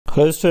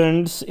Hello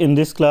students, in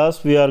this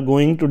class we are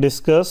going to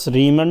discuss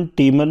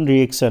Riemann-Tiemann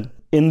reaction.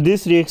 In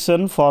this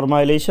reaction,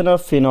 formylation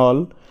of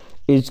phenol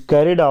is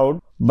carried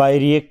out by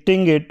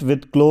reacting it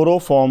with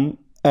chloroform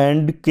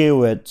and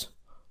KOH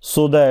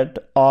so that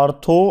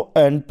ortho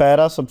and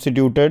para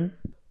substituted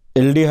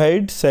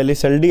aldehyde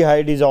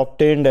salicylaldehyde is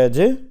obtained as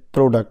a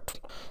product.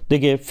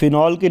 देखिए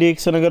phenol की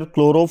reaction अगर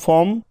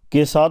chloroform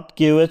के साथ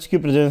KOH की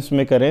presence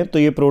में करें तो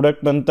ये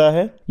प्रोडक्ट बनता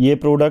है। ये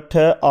प्रोडक्ट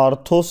है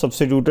ऑर्थो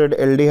सब्स्टिट्यूटेड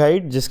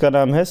एल्डिहाइड जिसका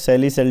नाम है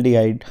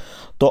सैलिसल्डिहाइड।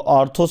 तो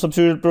ऑर्थो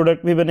सब्स्टिट्यूटेड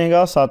प्रोडक्ट भी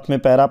बनेगा, साथ में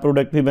पैरा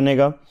प्रोडक्ट भी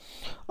बनेगा।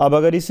 अब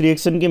अगर इस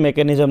रिएक्शन की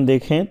मैकेनिज्म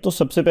देखें तो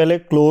सबसे पहले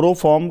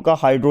क्लोरोफॉर्म का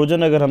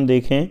हाइड्रोजन अगर हम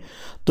देखें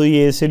तो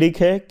ये एसिडिक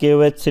है,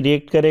 KOH से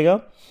रिएक्ट करेगा।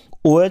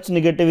 OH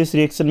निगेटिव इस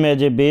रिएक्शन में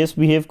एज ए बेस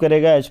बिहेव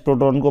करेगा, H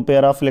प्रोटॉन को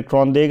पेयर ऑफ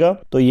इलेक्ट्रॉन देगा।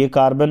 तो ये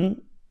कार्बन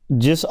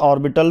जिस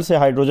ऑर्बिटल से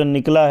हाइड्रोजन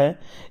निकला है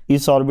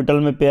इस ऑर्बिटल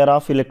में पेयर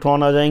ऑफ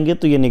इलेक्ट्रॉन आ जाएंगे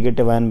तो ये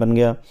नेगेटिव आयन बन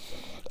गया।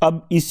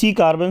 अब इसी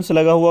कार्बन से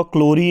लगा हुआ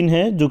क्लोरीन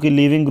है जो कि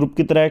लीविंग ग्रुप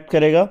की तरह एक्ट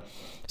करेगा,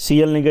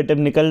 Cl नेगेटिव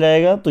निकल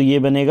जाएगा तो ये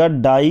बनेगा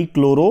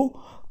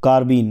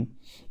डाइक्लोरोकार्बीन।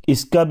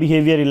 इसका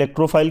बिहेवियर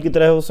इलेक्ट्रोफाइल की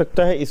तरह हो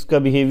सकता है, इसका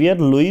बिहेवियर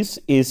लुईस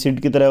एसिड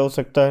की तरह हो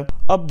सकता है।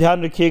 अब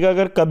ध्यान रखिएगा,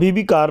 अगर कभी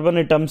भी कार्बन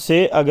एटम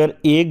से अगर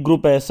एक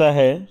ग्रुप ऐसा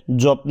है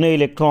जो अपने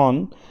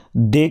इलेक्ट्रॉन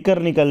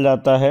देकर निकल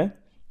जाता है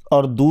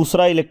और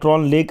दूसरा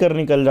इलेक्ट्रॉन लेकर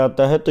निकल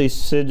जाता है तो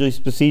इससे जो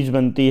स्पीसीज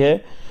बनती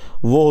है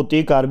वो होती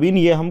है कार्बीन।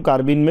 ये हम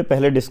कार्बीन में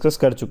पहले डिस्कस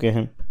कर चुके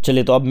हैं।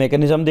 चलिए तो अब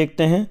मैकेनिज्म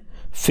देखते हैं।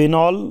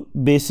 फिनॉल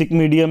बेसिक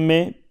मीडियम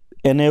में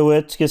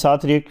NaOH के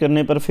साथ रिएक्ट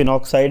करने पर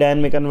फिनॉक्साइड आयन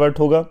में कन्वर्ट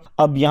होगा।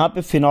 अब यहाँ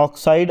पे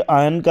फिनॉक्साइड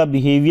आयन का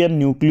बिहेवियर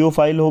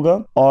न्यूक्लियोफाइल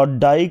होगा और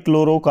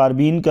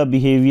डाइक्लोरोकार्बीन का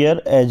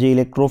बिहेवियर एज ए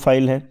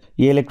इलेक्ट्रोफाइल है।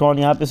 ये इलेक्ट्रॉन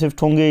यहाँ पे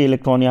शिफ्ट होंगे, ये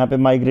इलेक्ट्रॉन यहाँ पे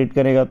माइग्रेट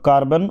करेगा,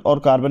 कार्बन और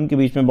कार्बन के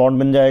बीच में बॉन्ड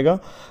बन जाएगा।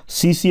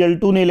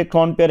 CCl2 ने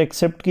इलेक्ट्रॉन पेयर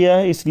एक्सेप्ट किया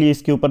है इसलिए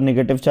इसके ऊपर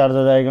नेगेटिव चार्ज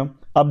आ जाएगा।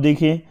 अब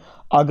देखिए,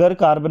 अगर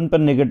कार्बन पर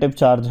नेगेटिव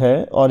चार्ज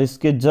है और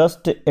इसके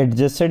जस्ट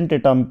एडजेसेंट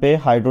एटम पे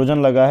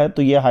हाइड्रोजन लगा है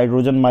तो ये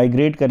हाइड्रोजन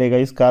माइग्रेट करेगा,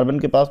 इस कार्बन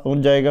के पास पहुंच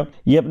जाएगा,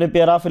 ये अपने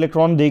पेयर ऑफ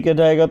इलेक्ट्रॉन दे के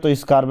जाएगा तो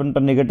इस कार्बन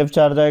पर नेगेटिव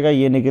चार्ज आएगा।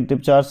 ये negative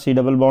charge C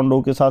double bond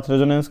O के साथ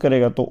रेजोनेंस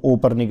करेगा तो O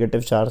पर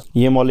नेगेटिव चार्ज,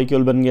 ये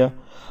मॉलिक्यूल बन गया।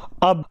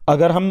 अब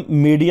अगर हम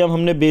मीडियम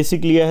हमने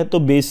बेसिक लिया है तो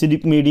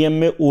बेसिक मीडियम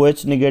में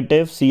OH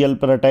नेगेटिव Cl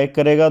पर अटैक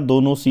करेगा,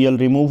 दोनों Cl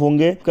रिमूव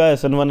होंगे का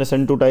SN1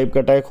 SN2 टाइप का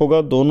अटैक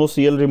होगा, दोनों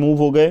Cl रिमूव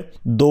हो गए,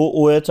 2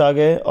 OH आ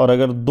गए और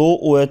अगर 2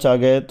 OH आ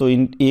गए तो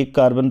इन एक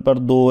कार्बन पर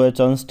 2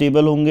 OH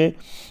अनस्टेबल होंगे।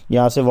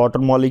 यहाँ से वाटर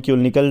मॉलिक्यूल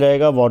निकल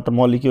जाएगा, वाटर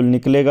मॉलिक्यूल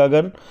निकलेगा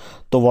अगर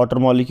तो वाटर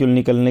मॉलिक्यूल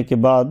निकलने के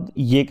बाद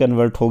ये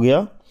कन्वर्ट हो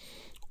गया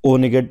O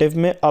नेगेटिव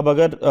में। अब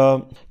अगर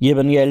ये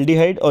बन गया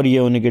एल्डिहाइड और ये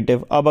O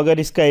नेगेटिव। अब अगर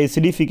इसका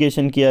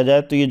एसिडिफिकेशन किया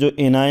जाए तो ये जो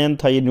एनायन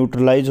था ये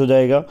न्यूट्रलाइज हो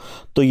जाएगा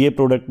तो ये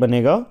प्रोडक्ट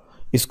बनेगा,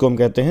 इसको हम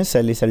कहते हैं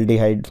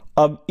सैलिसल्डिहाइड।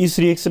 अब इस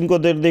रिएक्शन को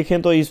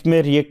देखें तो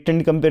इसमें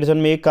रिएक्टेंट कंपैरिजन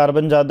में एक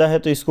कार्बन ज़्यादा है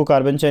तो इसको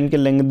कार्बन चेन के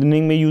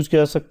लेंथनिंग में यूज़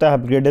किया जा सकता है,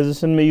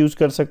 हाइब्रिडाइजेशन में यूज़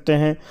कर सकते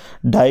हैं।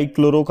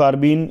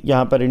 डाइक्लोरोकार्बीन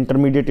यहाँ पर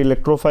इंटरमीडिएट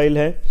इलेक्ट्रोफाइल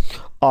है।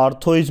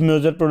 Ortho is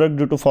major product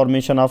due to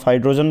formation of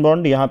hydrogen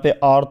bond. यहाँ पे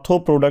आर्थो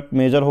प्रोडक्ट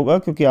मेजर होगा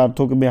क्योंकि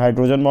आर्थो में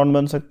हाइड्रोजन बॉन्ड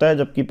बन सकता है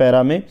जबकि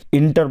पैरा में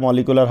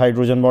इंटरमॉलिकुलर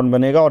हाइड्रोजन बॉन्ड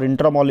बनेगा और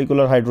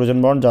इंट्रामॉलिकुलर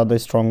हाइड्रोजन बॉन्ड ज़्यादा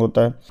स्ट्रांग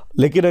होता है।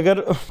 लेकिन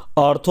अगर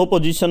आर्थो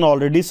पोजीशन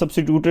ऑलरेडी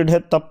सब्स्टिट्यूटेड है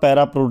तब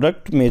पैरा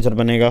प्रोडक्ट मेजर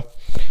बनेगा।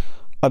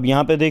 अब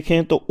यहाँ पे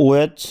देखें तो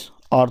OH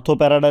आर्थो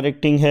पैरा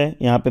डायरेक्टिंग है,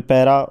 यहाँ पे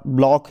पैरा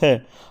ब्लॉक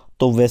है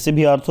तो वैसे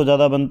भी आर्थो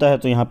ज़्यादा बनता है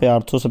तो यहाँ पे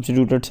आर्थो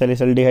सब्स्टिट्यूटेड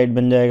सैलिसल्डिहाइड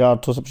बन जाएगा,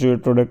 आर्थो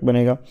सब्स्टिट्यूटेड प्रोडक्ट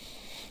बनेगा।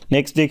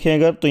 नेक्स्ट देखें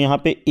अगर तो यहाँ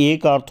पे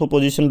एक आर्थो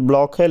पोजीशन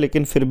ब्लॉक है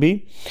लेकिन फिर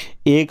भी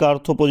एक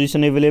आर्थो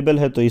पोजीशन अवेलेबल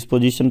है तो इस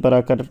पोजीशन पर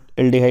आकर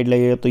एल्डिहाइड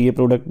लगेगा तो ये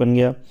प्रोडक्ट बन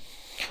गया।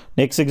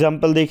 नेक्स्ट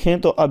एग्जांपल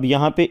देखें तो अब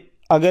यहाँ पे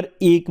अगर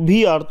एक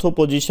भी आर्थो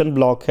पोजीशन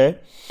ब्लॉक है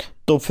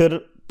तो फिर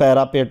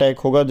पैरा पे अटैक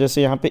होगा।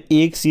 जैसे यहाँ पे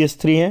एक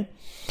CH3 है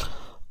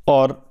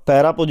और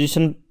पैरा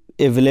पोजीशन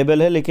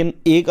अवेलेबल है लेकिन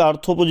एक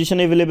आर्थो पोजीशन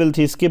अवेलेबल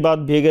थी, इसके बाद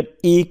भी अगर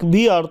एक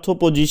भी आर्थो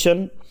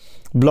पोजीशन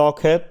ब्लॉक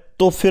है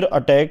तो फिर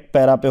अटैक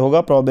पैरा पे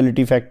होगा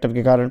प्रोबेबिलिटी फैक्टर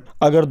के कारण।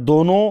 अगर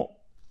दोनों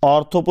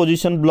ऑर्थो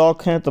पोजीशन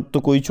ब्लॉक हैं तब तो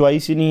कोई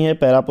चॉइस ही नहीं है,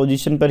 पैरा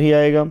पोजीशन पर ही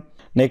आएगा।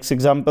 नेक्स्ट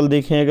एग्जांपल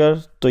देखें अगर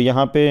तो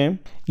यहाँ पे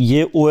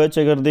ये OH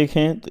अगर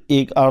देखें तो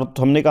एक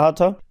आर्थो, हमने कहा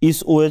था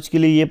इस OH के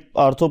लिए ये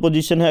आर्थो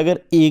पोजीशन है, अगर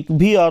एक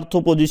भी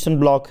आर्थो पोजीशन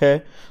ब्लॉक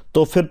है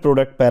तो फिर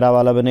प्रोडक्ट पैरा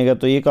वाला बनेगा।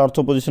 तो एक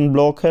आर्थो पोजीशन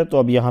ब्लॉक है तो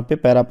अब यहाँ पे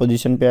पैरा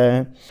पोजीशन पे आया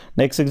है।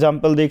 नेक्स्ट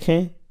एग्जांपल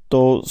देखें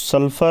तो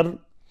सल्फर,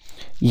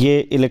 ये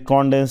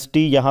इलेक्ट्रॉन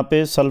डेंसिटी यहाँ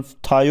पे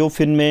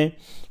सल्फथायोफिन में,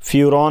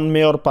 फ्यूरॉन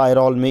में और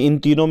पायरॉल में, इन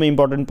तीनों में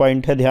इंपॉर्टेंट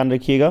पॉइंट है, ध्यान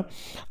रखिएगा।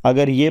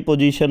 अगर ये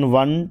पोजीशन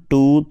 1,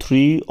 2,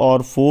 3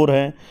 और 4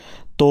 है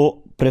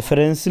तो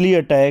प्रेफरेंसली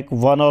अटैक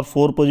 1 और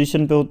 4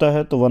 पोजीशन पे होता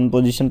है तो 1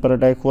 पोजीशन पर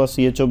अटैक हुआ,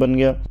 CHO बन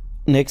गया।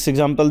 नेक्स्ट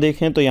एग्जांपल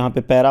देखें तो यहाँ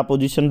पे पैरा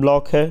पोजीशन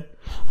ब्लॉक है,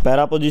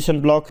 पैरा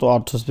पोजीशन ब्लॉक तो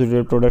आर्थो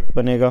सब्स्टिट्यूटेड प्रोडक्ट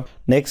बनेगा।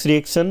 नेक्स्ट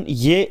रिएक्शन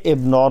ये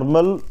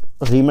एबनॉर्मल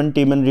रीमन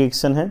टीमन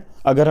रिएक्शन है।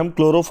 अगर हम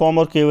क्लोरोफॉर्म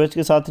और KOH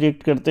के साथ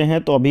रिएक्ट करते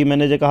हैं तो अभी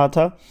मैंने जो कहा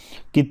था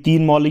कि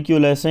 3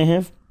 मॉलिक्यूल ऐसे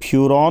हैं,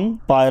 फ्यूरॉन,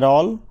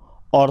 पायरॉल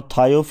और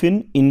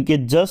थायोफिन, इनके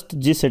जस्ट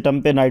जिस एटम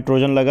पे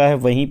नाइट्रोजन लगा है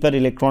वहीं पर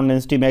इलेक्ट्रॉन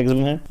डेंसिटी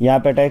मैक्सिमम है, यहाँ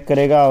पे अटैक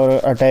करेगा और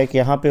अटैक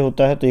यहाँ पे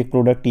होता है, तो एक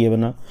प्रोडक्ट ये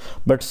बना।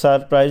 बट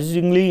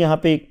सरप्राइजिंगली यहाँ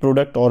पे एक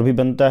प्रोडक्ट और भी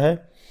बनता है,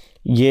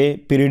 ये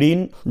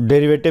पिरिडीन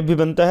डेरिवेटिव भी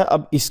बनता है।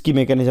 अब इसकी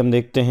मैकेनिज्म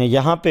देखते हैं।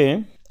 यहाँ पे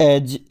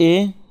एज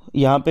ए,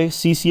 यहाँ पे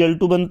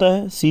CCl2 बनता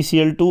है,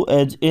 CCl2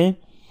 as a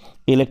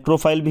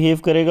electrophile behave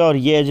करेगा और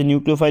ये एज ए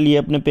न्यूक्लियोफाइल, ये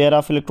अपने पेयर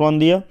ऑफ इलेक्ट्रॉन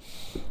दिया,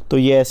 तो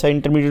ये ऐसा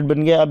इंटरमीडिएट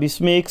बन गया। अब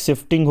इसमें एक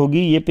शिफ्टिंग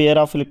होगी, ये पेयर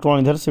ऑफ इलेक्ट्रॉन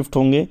इधर शिफ्ट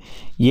होंगे,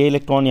 ये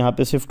इलेक्ट्रॉन यहाँ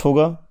पे शिफ्ट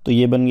होगा, तो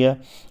ये बन गया।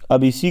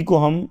 अब इसी को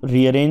हम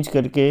रीअरेंज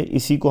करके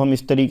इसी को हम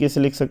इस तरीके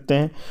से लिख सकते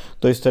हैं,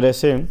 तो इस तरह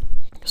से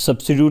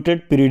सब्स्टिट्यूटेड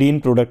पिरिडीन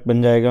प्रोडक्ट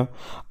बन जाएगा।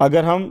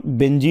 अगर हम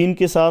बेंजीन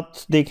के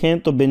साथ देखें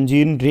तो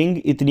बेंजीन रिंग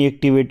इतनी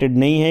एक्टिवेटेड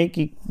नहीं है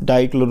कि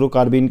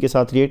डाइक्लोरोकार्बिन के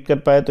साथ रिएक्ट कर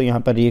पाए, तो यहाँ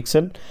पर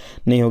रिएक्शन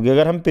नहीं होगी।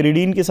 अगर हम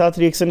पिरिडीन के साथ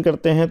रिएक्शन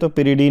करते हैं तो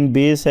पिरिडीन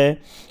बेस है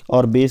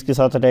और बेस के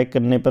साथ अटैक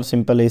करने पर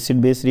सिंपल एसिड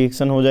बेस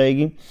रिएक्शन हो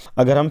जाएगी।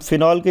 अगर हम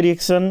फिनॉल के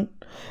रिएक्शन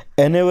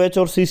NaOH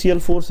और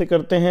CCl4 से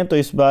करते हैं तो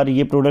इस बार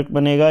ये प्रोडक्ट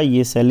बनेगा,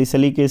 ये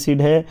सैलिसिलिक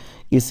एसिड है।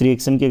 इस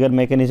रिएक्शन की अगर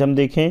मैकेनिज्म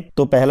देखें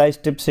तो पहला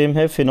स्टेप सेम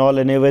है, फिनॉल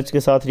NaOH के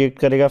साथ रिएक्ट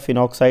करेगा,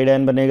 फिनॉक्साइड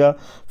आयन बनेगा।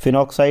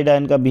 फिनॉक्साइड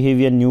आयन का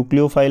बिहेवियर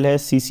न्यूक्लियोफाइल है,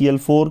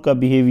 CCl4 का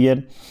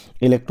बिहेवियर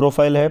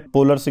इलेक्ट्रोफाइल है।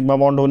 पोलर सिग्मा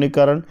बॉन्ड होने के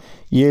कारण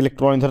ये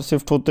इलेक्ट्रॉन इधर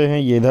शिफ्ट होते हैं,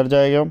 ये इधर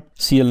जाएगा।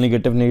 Cl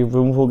नेगेटिव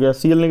रिमूव हो गया,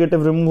 Cl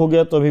नेगेटिव रिमूव हो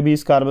गया तो अभी भी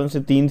इस कार्बन से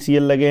 3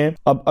 Cl लगे हैं।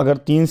 अब अगर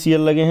 3 Cl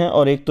लगे हैं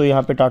और एक तो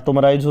यहाँ पे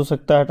टाटोमराइज हो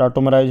सकता है,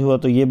 टाटोमराइज हुआ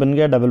तो ये बन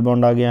गया, डबल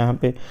बॉन्ड आ गया यहाँ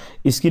पे।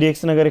 इसकी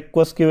रिएक्शन अगर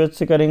एक्वस के OH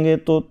से करेंगे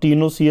तो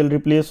तीनों Cl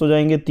रिप्लेस हो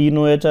जाएंगे, 3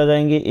 OH आ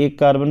जाएंगे, एक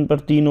कार्बन पर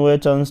 3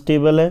 OH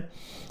अनस्टेबल है,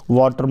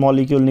 वाटर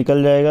मॉलिक्यूल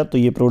निकल जाएगा, तो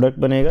ये प्रोडक्ट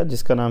बनेगा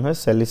जिसका नाम है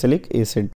सैलिसिलिक एसिड।